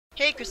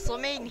Hey, Crystal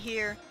Maiden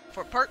here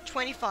for part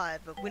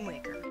 25 of Wind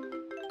Waker.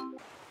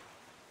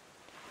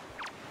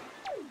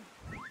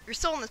 You're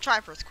still in the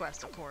Triforce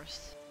quest, of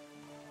course.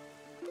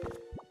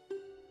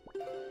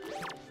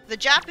 The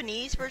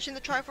Japanese version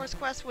of the Triforce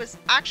quest was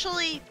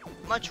actually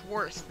much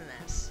worse than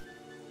this.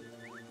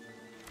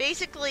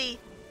 Basically,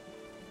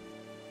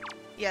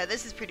 yeah,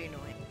 this is pretty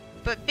annoying.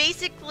 But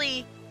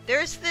basically,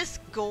 there's this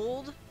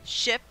gold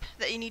ship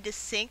that you need to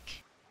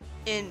sink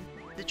in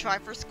the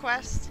Triforce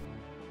quest,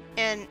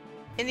 and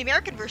in the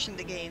American version of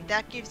the game,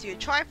 that gives you a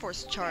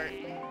Triforce chart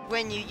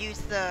when you use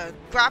the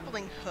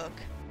grappling hook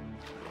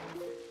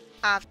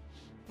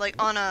like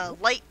on a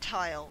light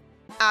tile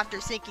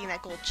after sinking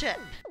that gold ship.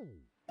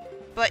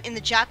 But in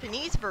the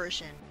Japanese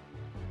version,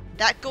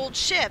 that gold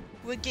ship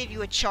would give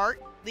you a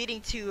chart leading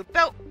to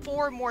about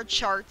 4 more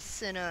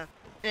charts in a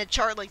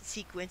chart-like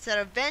sequence that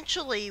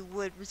eventually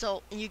would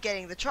result in you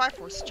getting the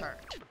Triforce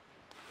chart.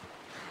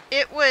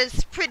 It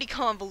was pretty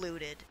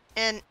convoluted,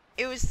 and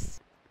it was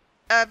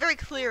a very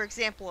clear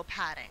example of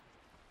padding.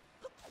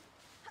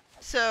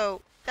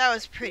 So, that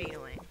was pretty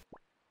annoying.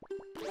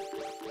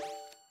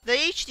 The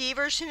HD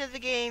version of the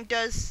game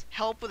does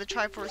help with the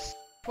Triforce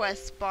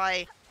quest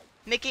by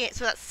making it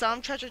so that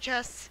some treasure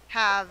chests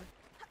have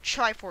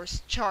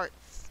Triforce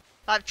shards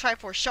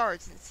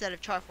instead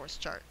of Triforce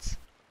charts.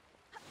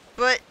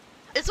 But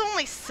it's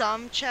only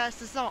some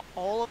chests, it's not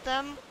all of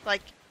them,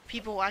 like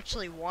people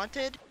actually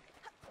wanted.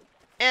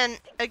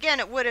 And again,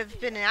 it would have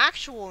been an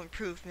actual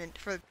improvement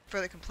for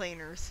the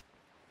complainers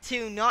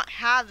to not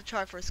have the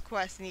Triforce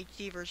quest in the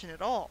HD version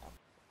at all.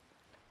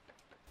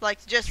 Like,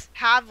 to just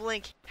have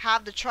Link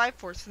have the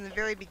Triforce from the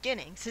very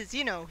beginning, since,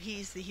 you know,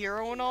 he's the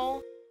hero and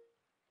all.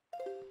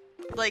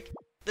 Like,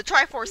 the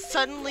Triforce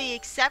suddenly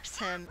accepts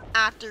him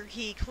after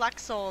he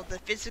collects all the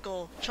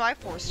physical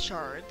Triforce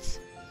shards.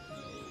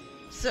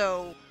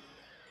 So,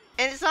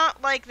 and it's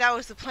not like that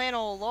was the plan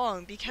all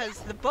along, because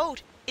the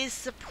boat is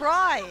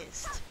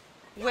surprised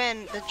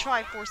when the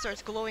Triforce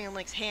starts glowing in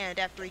Link's hand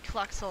after he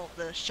collects all of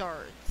the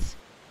shards.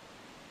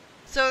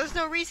 So there's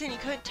no reason he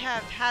couldn't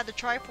have had the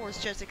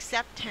Triforce just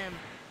accept him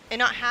and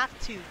not have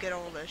to get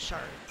all those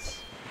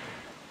shards.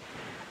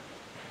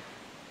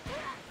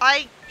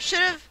 I should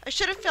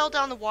have fell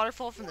down the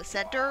waterfall from the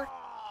center.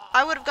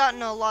 I would have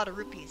gotten a lot of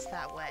rupees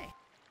that way.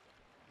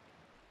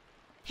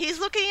 He's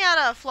looking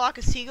at a flock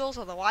of seagulls,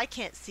 although I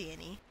can't see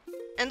any.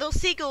 And those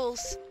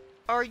seagulls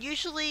are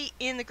usually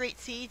in the Great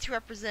Sea to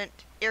represent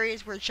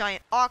areas where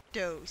giant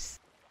octos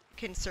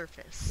can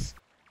surface.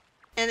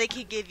 And they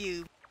can give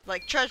you,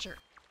 like, treasure.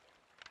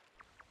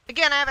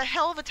 Again, I have a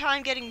hell of a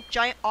time getting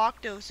giant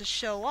octos to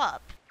show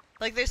up.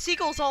 Like, there's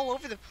seagulls all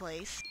over the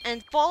place,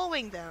 and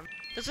following them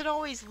doesn't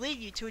always lead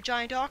you to a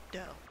giant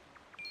octo.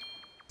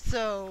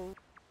 So,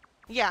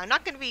 yeah, I'm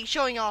not going to be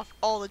showing off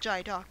all the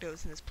giant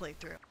octos in this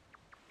playthrough.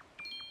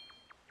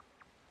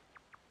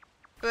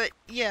 But,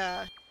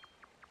 yeah.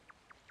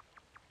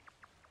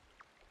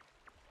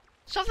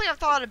 Something I've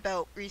thought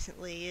about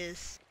recently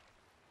is,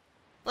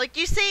 like,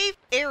 you save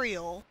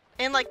Ariel,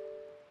 and, like,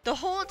 the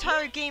whole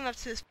entire game up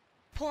to this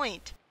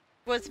point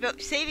was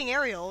about saving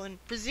Ariel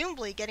and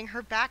presumably getting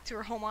her back to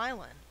her home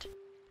island.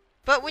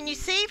 But when you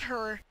save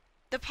her,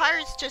 the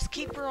pirates just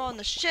keep her on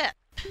the ship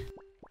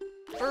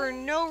for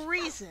no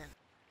reason.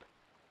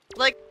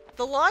 Like,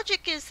 the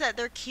logic is that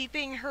they're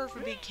keeping her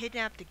from being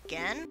kidnapped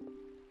again,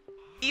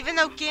 even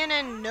though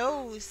Ganon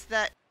knows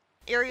that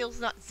Ariel's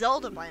not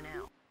Zelda by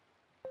now.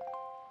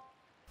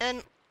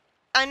 And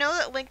I know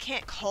that Link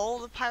can't call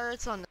the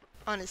pirates on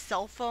his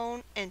cell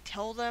phone and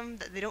tell them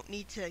that they don't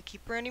need to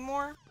keep her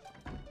anymore.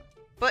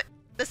 But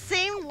the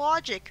same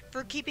logic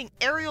for keeping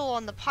Ariel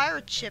on the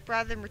pirate ship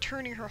rather than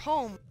returning her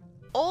home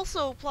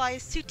also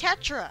applies to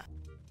Tetra.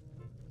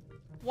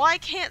 Why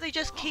can't they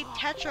just keep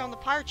Tetra on the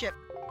pirate ship?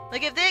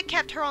 Like, if they had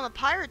kept her on the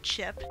pirate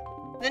ship,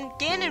 then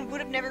Ganon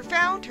would have never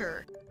found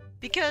her.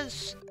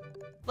 Because,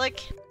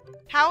 like,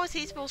 how is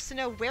he supposed to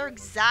know where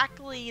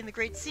exactly in the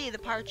Great Sea the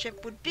pirate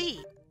ship would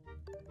be?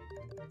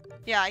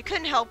 Yeah, I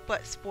couldn't help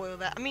but spoil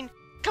that. I mean,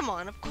 come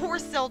on, of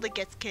course Zelda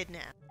gets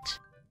kidnapped.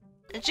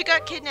 And she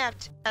got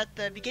kidnapped at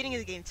the beginning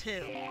of the game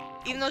too.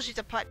 Even though she's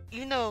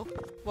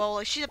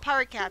she's a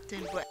pirate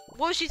captain, but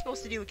what was she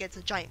supposed to do against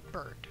a giant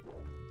bird?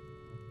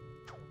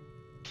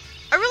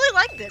 I really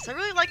like this. I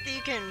really like that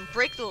you can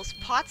break those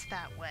pots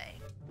that way.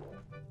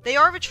 They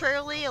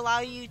arbitrarily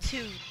allow you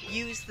to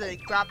use the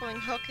grappling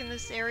hook in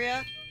this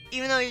area,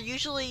 even though you're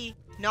usually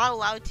not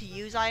allowed to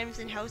use items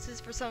in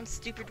houses for some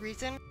stupid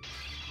reason.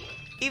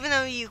 Even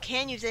though you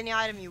can use any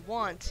item you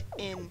want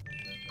in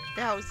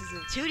the houses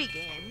in 2D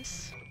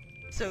games.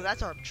 So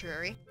that's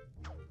arbitrary.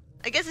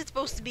 I guess it's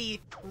supposed to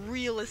be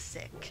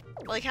realistic.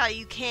 Like how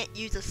you can't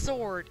use a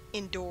sword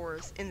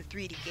indoors in the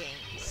 3D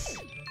games.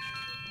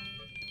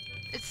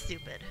 It's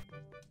stupid.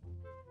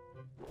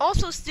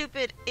 Also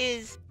stupid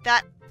is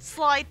that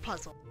slide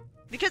puzzle.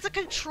 Because it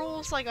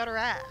controls like utter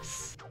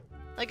ass.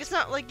 Like, it's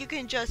not like you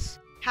can just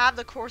have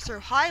the cursor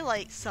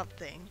highlight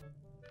something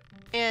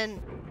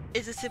and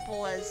it's as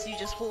simple as you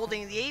just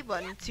holding the A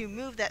button to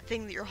move that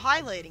thing that you're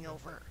highlighting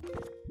over.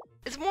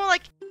 It's more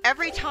like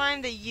every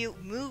time that you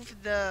move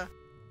the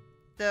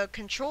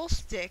control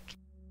stick,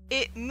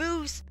 it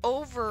moves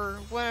over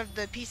one of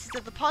the pieces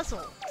of the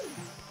puzzle.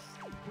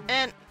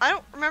 And I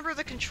don't remember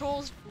the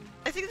controls.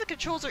 I think the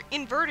controls are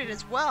inverted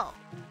as well.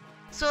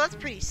 So that's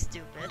pretty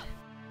stupid.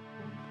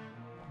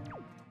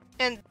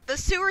 And the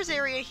sewers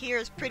area here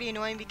is pretty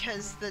annoying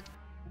because the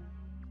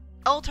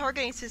L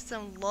targeting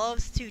system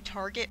loves to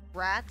target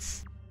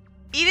rats,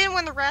 even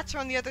when the rats are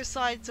on the other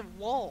sides of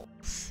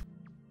walls.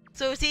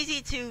 So it's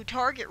easy to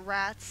target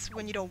rats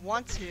when you don't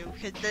want to,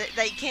 because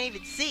that you can't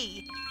even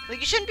see. Like,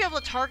 you shouldn't be able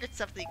to target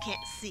stuff that you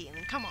can't see. I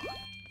mean, come on.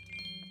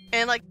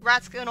 And like,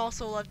 rats can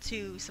also love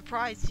to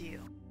surprise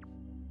you.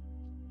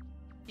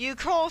 You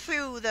crawl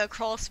through the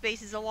crawl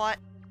spaces a lot.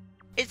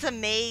 It's a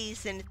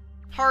maze, and it's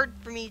hard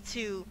for me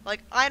to,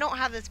 like, I don't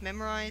have this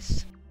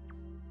memorized.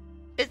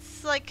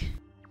 It's like,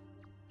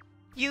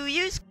 you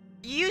use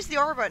the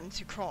R button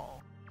to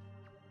crawl.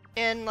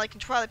 And like in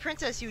Twilight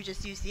Princess, you would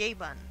just use the A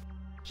button.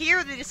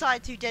 Here, they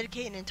decide to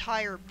dedicate an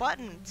entire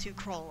button to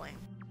crawling.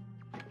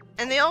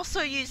 And they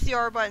also use the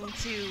R button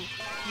to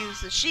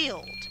use the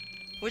shield,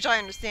 which I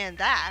understand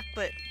that,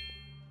 but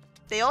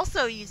they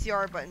also use the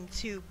R button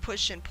to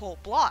push and pull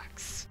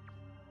blocks.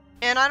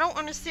 And I don't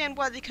understand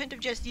why they couldn't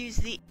have just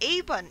used the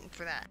A button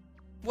for that.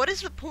 What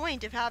is the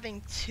point of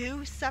having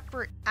two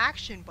separate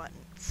action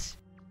buttons?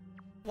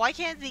 Why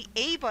can't the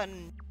A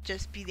button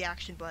just be the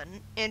action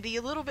button and be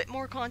a little bit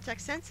more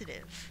context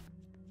sensitive?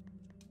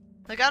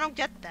 Like, I don't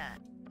get that.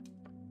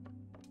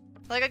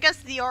 Like, I guess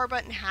the R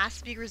button has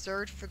to be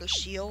reserved for the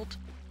shield,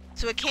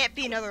 so it can't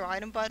be another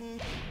item button.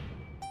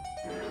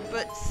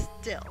 But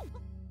still.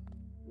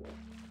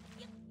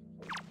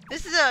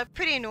 This is a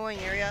pretty annoying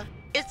area.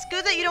 It's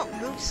good that you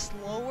don't move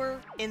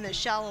slower in the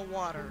shallow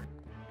water,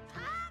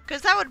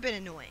 because that would have been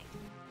annoying.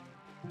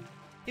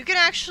 You can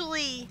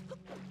actually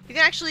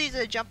use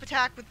a jump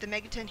attack with the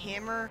Megaton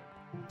hammer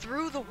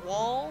through the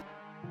wall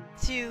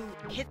to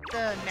hit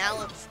the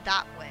mallets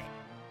that way.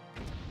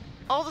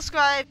 I'll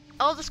describe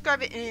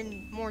it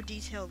in more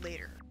detail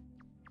later.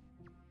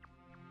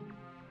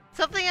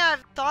 Something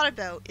I've thought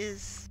about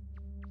is,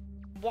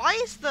 why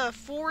is the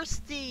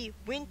foresty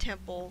wind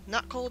temple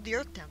not called the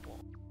earth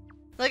temple?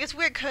 Like, it's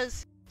weird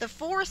because the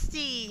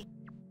foresty,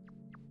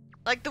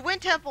 like, the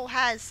wind temple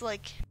has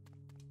like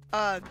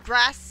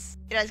grass.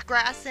 It has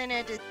grass in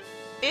it.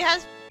 It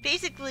has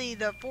basically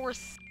the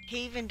Forest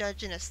Haven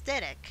dungeon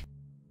aesthetic,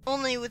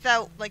 only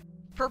without like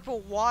purple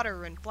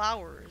water and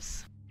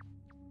flowers.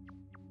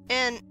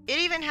 And it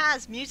even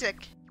has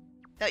music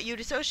that you'd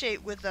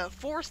associate with the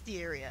foresty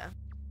area.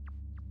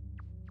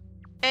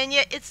 And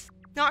yet it's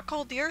not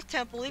called the Earth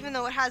Temple, even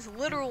though it has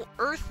literal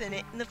earth in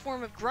it in the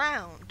form of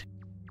ground.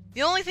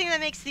 The only thing that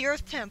makes the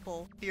Earth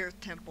Temple,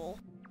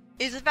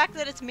 is the fact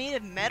that it's made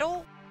of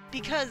metal,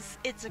 because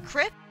it's a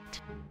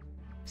crypt.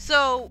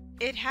 So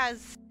it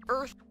has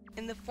earth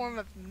in the form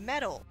of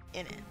metal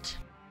in it.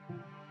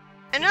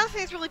 Another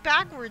thing that's really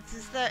backwards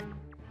is that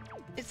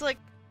it's like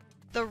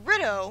the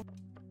Ritto,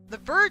 the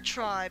bird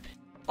tribe,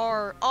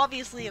 are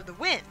obviously of the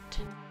wind,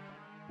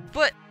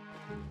 but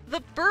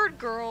the bird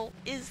girl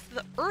is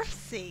the earth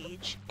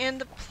sage and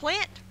the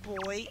plant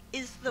boy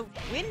is the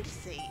wind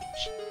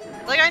sage.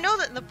 Like, I know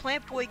that the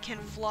plant boy can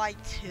fly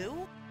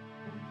too,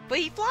 but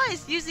he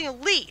flies using a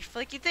leaf.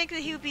 Like, you'd think that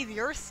he would be the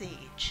earth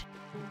sage.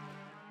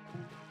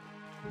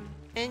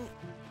 And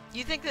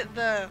you think that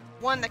the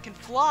one that can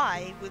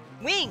fly with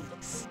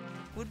wings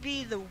would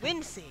be the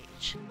wind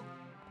sage.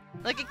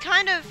 Like, it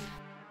kind of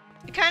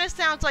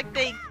sounds like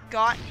they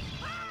got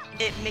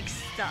it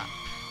mixed up.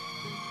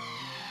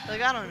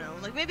 Like, I don't know.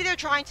 Like, maybe they're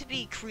trying to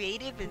be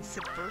creative and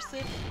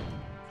subversive.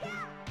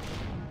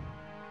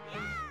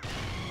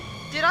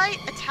 Did I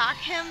attack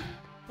him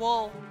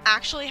while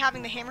actually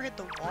having the hammer hit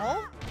the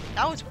wall?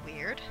 That was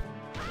weird.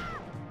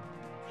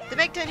 The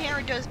Megaton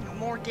hammer does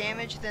more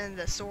damage than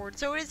the sword,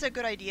 so it is a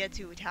good idea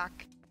to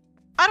attack.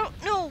 I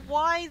don't know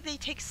why they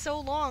take so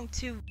long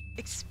to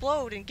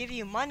explode and give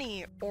you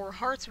money or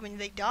hearts when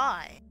they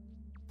die.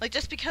 Like,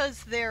 just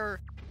because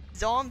they're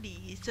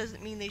zombies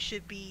doesn't mean they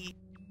should be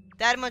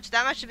that much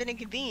of an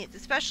inconvenience.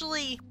 It's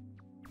especially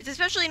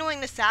annoying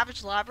in the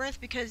Savage Labyrinth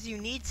because you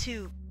need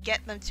to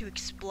get them to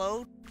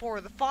explode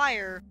for the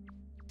fire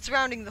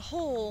surrounding the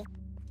hole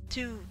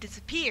to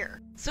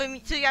disappear. So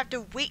you have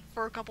to wait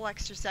for a couple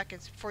extra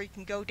seconds before you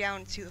can go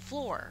down to the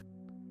floor.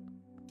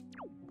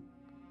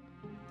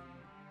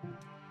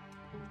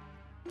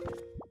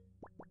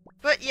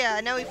 But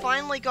yeah, now we've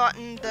finally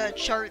gotten the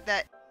chart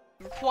that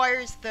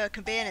requires the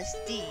Cabana's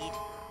Deed.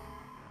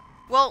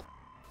 Well,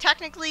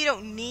 technically you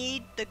don't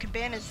need the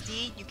Cabana's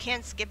Deed, you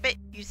can skip it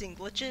using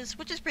glitches,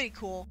 which is pretty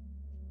cool.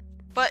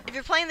 But if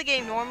you're playing the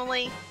game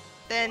normally,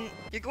 then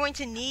you're going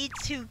to need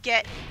to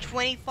get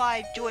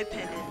 25 joy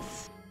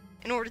pendants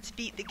in order to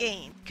beat the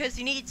game, because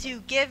you need to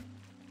give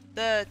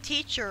the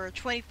teacher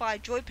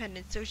 25 joy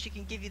pendants so she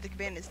can give you the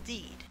Cabana's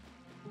Deed.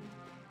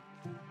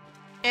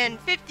 And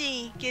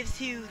 50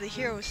 gives you the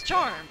hero's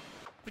charm,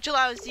 which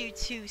allows you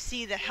to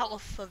see the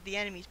health of the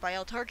enemies by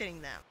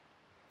L-targeting them.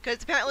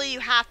 Because apparently you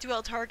have to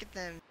L-target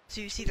them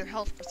to see their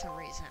health for some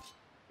reason.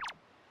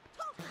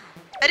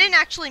 I didn't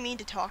actually mean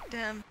to talk to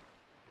him.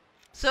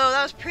 So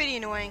that was pretty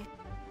annoying.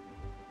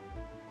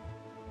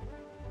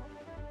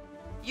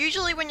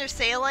 Usually when you're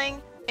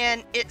sailing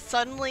and it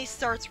suddenly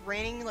starts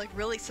raining, like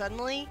really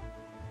suddenly,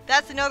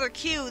 that's another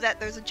cue that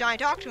there's a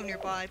giant octo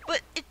nearby,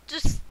 but it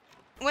just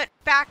went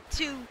back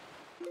to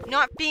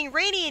not being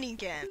rainy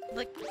again.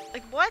 Like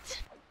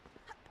what?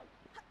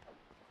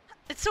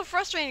 It's so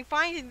frustrating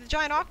finding the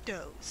giant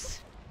octos.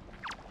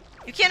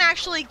 You can't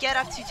actually get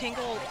up to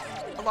Tingle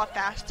a lot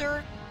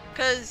faster,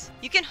 because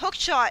you can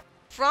hookshot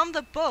from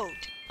the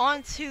boat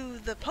onto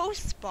the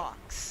post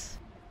box.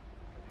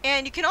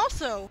 And you can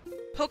also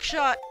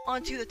hookshot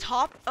onto the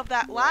top of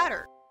that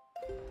ladder.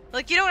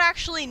 Like, you don't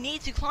actually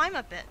need to climb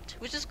up it,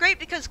 which is great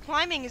because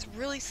climbing is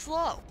really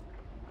slow.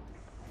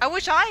 I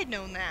wish I had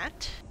known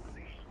that.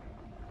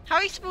 How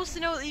are you supposed to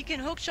know that you can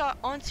hookshot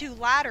onto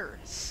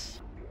ladders?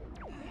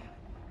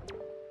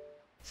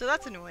 So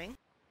that's annoying.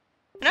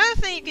 Another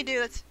thing you can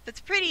do that's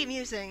pretty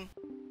amusing,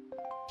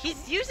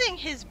 he's using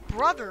his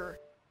brother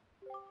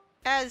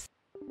as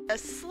a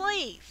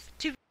slave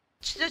to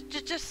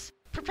just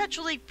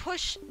perpetually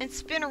push and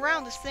spin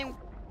around this thing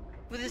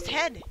with his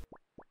head.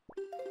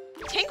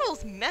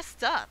 Tingle's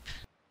messed up.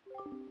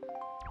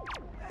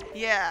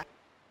 Yeah.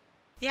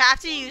 You have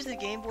to use the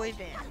Game Boy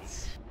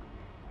Advance.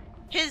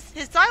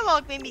 His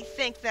dialogue made me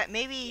think that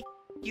maybe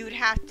you would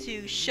have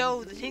to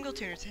show the Tingle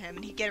tuner to him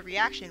and he'd get a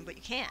reaction, but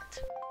you can't.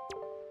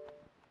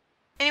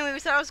 Anyway,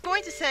 what I was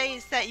going to say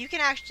is that you can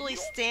actually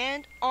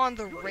stand on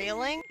the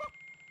railing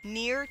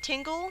near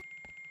Tingle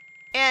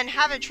and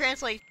have him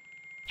translate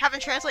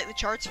the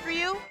charts for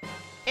you,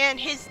 and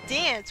his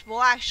dance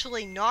will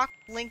actually knock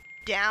Link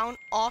down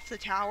off the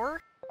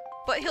tower,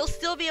 but he'll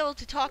still be able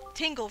to talk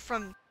to Tingle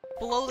from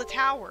below the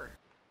tower.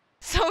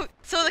 So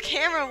the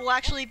camera will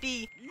actually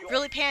be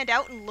really panned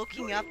out and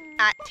looking up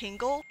at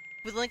Tingle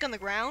with Link on the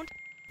ground,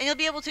 and you'll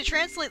be able to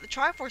translate the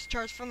Triforce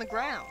charts from the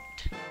ground.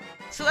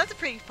 So that's a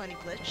pretty funny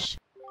glitch.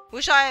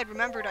 Wish I had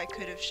remembered I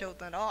could have showed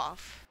that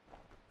off.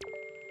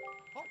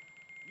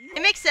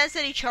 It makes sense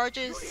that he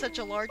charges such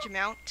a large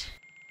amount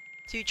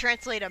to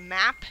translate a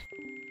map,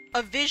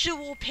 a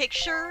visual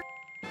picture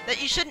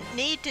that you shouldn't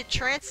need to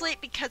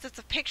translate because it's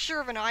a picture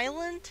of an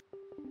island.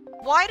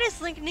 Why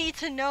does Link need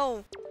to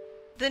know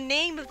the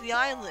name of the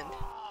island?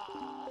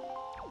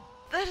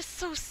 That is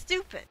so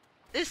stupid.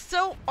 It's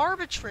so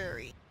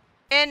arbitrary.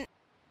 And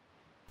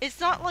it's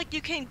not like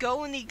you can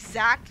go in the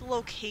exact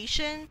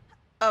location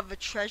of a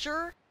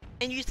treasure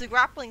and use the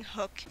grappling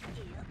hook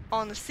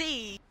on the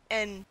sea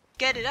and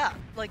get it up.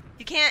 Like,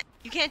 you can't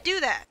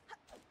do that.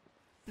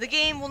 The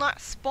game will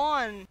not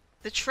spawn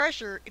the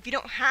treasure if you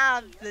don't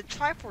have the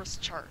Triforce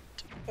chart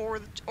or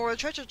the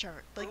treasure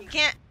chart. Like, you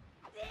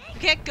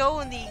can't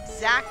go in the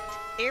exact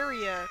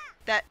area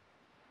that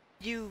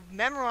you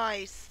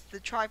memorize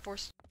the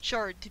Triforce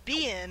chart to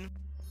be in.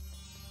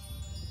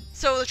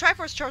 So the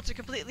Triforce charts are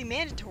completely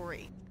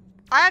mandatory.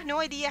 I have no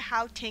idea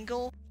how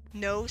Tingle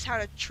knows how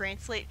to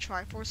translate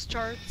Triforce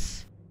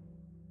charts.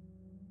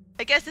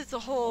 I guess it's a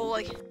whole,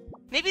 like,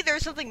 maybe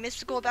there's something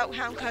mystical about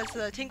him because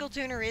the Tingle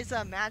tuner is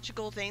a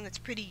magical thing that's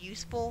pretty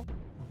useful.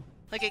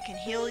 Like, it can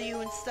heal you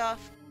and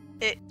stuff.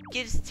 It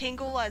gives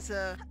Tingle as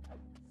a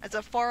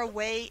far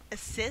away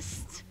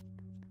assist.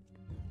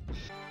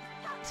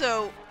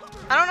 So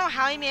I don't know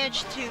how he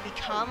managed to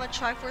become a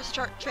Triforce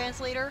chart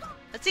translator.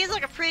 That seems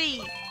like a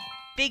pretty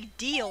big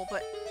deal,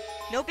 but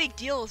no big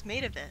deal is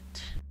made of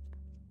it.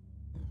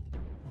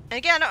 And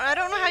again, I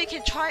don't know how you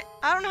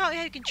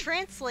can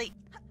translate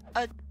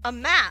a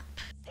map.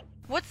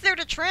 What's there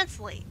to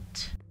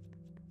translate?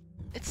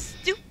 It's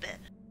stupid.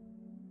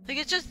 Like,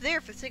 it's just there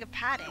for the sake of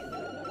padding.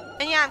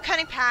 And yeah, I'm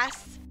cutting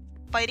past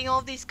fighting all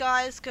of these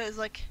guys, cause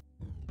like,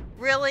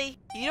 really?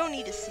 You don't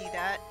need to see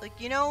that. Like,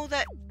 you know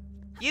that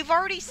you've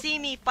already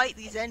seen me fight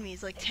these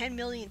enemies like 10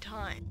 million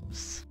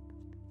times.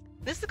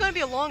 This is gonna be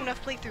a long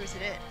enough playthrough as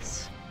it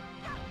is.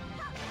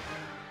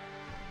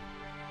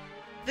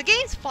 The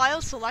game's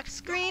file select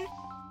screen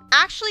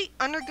actually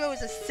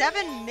undergoes a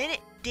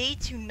 7-minute day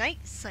to night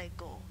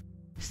cycle,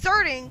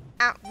 starting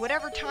at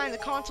whatever time the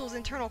console's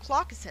internal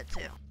clock is set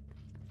to.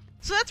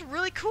 So that's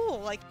really cool.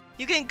 Like,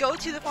 you can go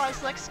to the file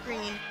select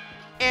screen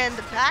and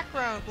the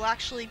background will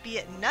actually be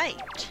at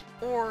night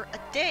or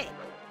a day.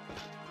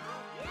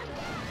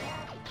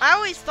 I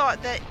always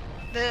thought that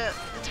the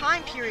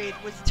time period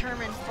was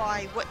determined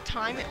by what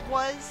time it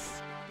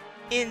was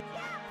in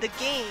the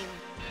game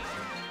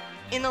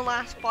in the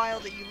last file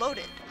that you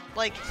loaded.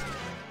 Like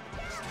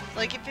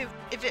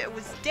if it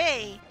was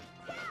day,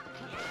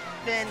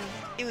 then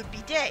it would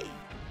be day.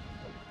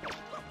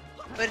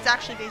 But it's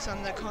actually based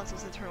on the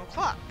console's internal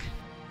clock.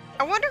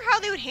 I wonder how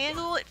they would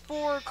handle it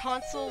for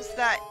consoles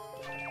that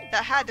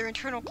had their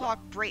internal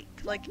clock break.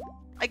 Like,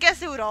 I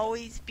guess it would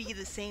always be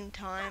the same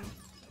time.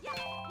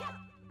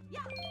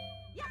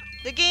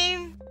 The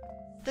game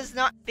does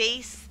not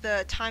base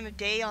the time of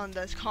day on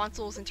the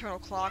console's internal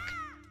clock,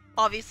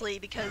 obviously,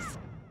 because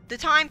the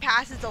time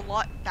passes a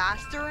lot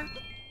faster.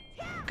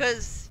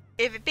 Because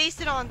if it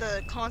based it on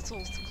the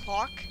console's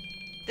clock,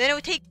 then it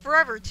would take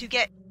forever to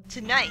get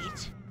to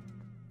night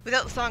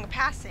without the song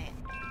passing.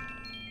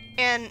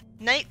 and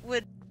night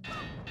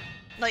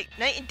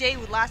and day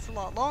would last a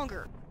lot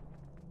longer.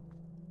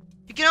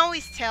 You can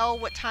always tell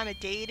what time of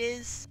day it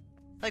is,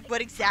 like what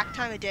exact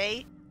time of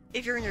day,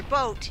 if you're in your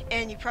boat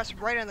and you press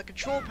right on the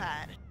control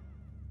pad.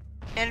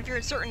 And if you're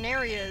in certain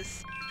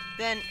areas,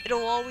 then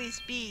it'll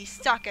always be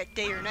stuck at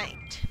day or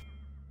night.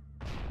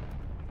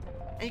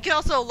 And you can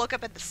also look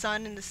up at the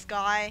sun in the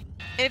sky,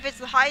 and if it's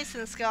the highest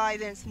in the sky,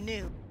 then it's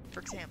noon, for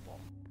example.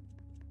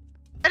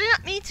 I did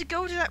not mean to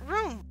go to that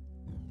room!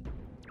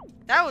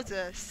 That was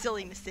a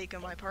silly mistake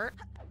on my part.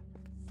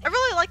 I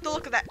really like the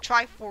look of that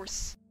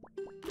Triforce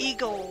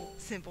eagle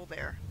symbol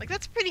there. Like,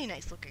 that's pretty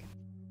nice looking.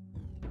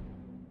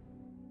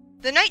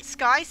 The night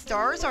sky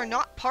stars are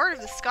not part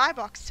of the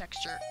skybox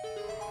texture.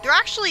 They're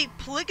actually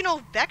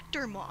polygonal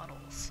vector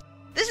models.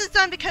 This is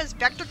done because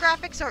vector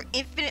graphics are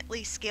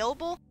infinitely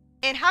scalable,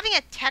 and having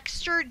a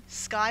textured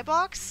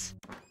skybox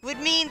would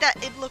mean that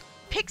it looked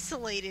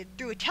pixelated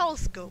through a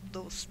telescope,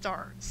 those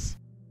stars.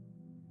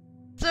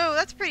 So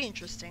that's pretty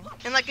interesting.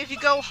 And like if you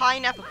go high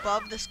enough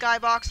above the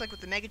skybox, like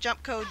with the mega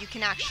jump code, you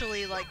can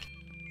actually like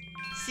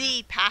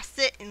see past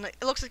it, and like,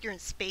 it looks like you're in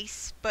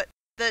space, but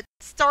the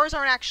stars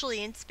aren't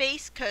actually in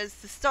space because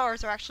the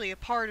stars are actually a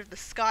part of the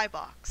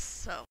skybox.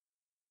 So,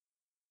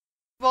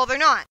 well, they're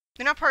not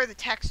part of the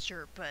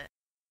texture, but